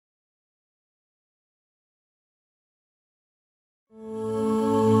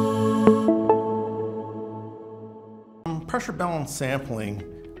Pressure balance sampling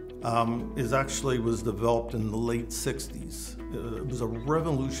was developed in the late 60s. It was a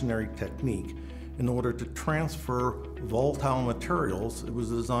revolutionary technique in order to transfer volatile materials. It was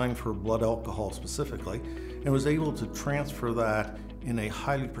designed for blood alcohol specifically, and was able to transfer that in a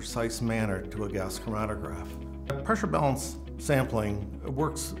highly precise manner to a gas chromatograph. Pressure balance sampling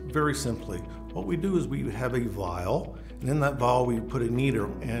works very simply. What we do is we have a vial, and in that vial we put a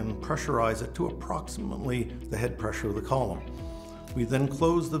needle and pressurize it to approximately the head pressure of the column. We then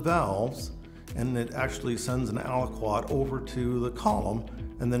close the valves, and it actually sends an aliquot over to the column,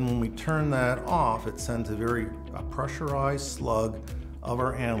 and then when we turn that off, it sends a pressurized slug of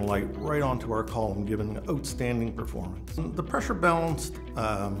our analyte right onto our column, giving outstanding performance. The pressure balanced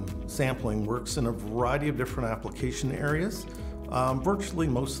sampling works in a variety of different application areas. Virtually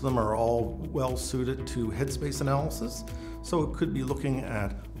most of them are all well suited to Headspace analysis. So it could be looking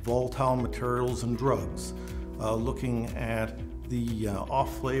at volatile materials and drugs, looking at the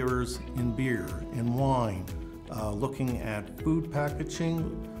off flavors in beer and wine, looking at food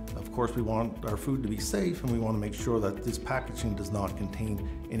packaging. Of course, we want our food to be safe, and we want to make sure that this packaging does not contain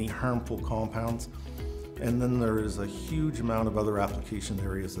any harmful compounds. And then there is a huge amount of other application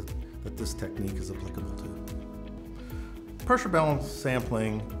areas that this technique is applicable to. Pressure balance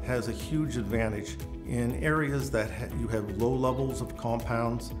sampling has a huge advantage in areas that you have low levels of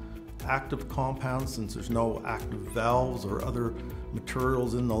compounds, active compounds, since there's no active valves or other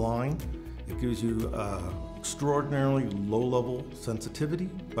materials in the line. It gives you extraordinarily low-level sensitivity,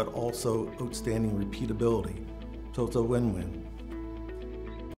 but also outstanding repeatability. So it's a win-win.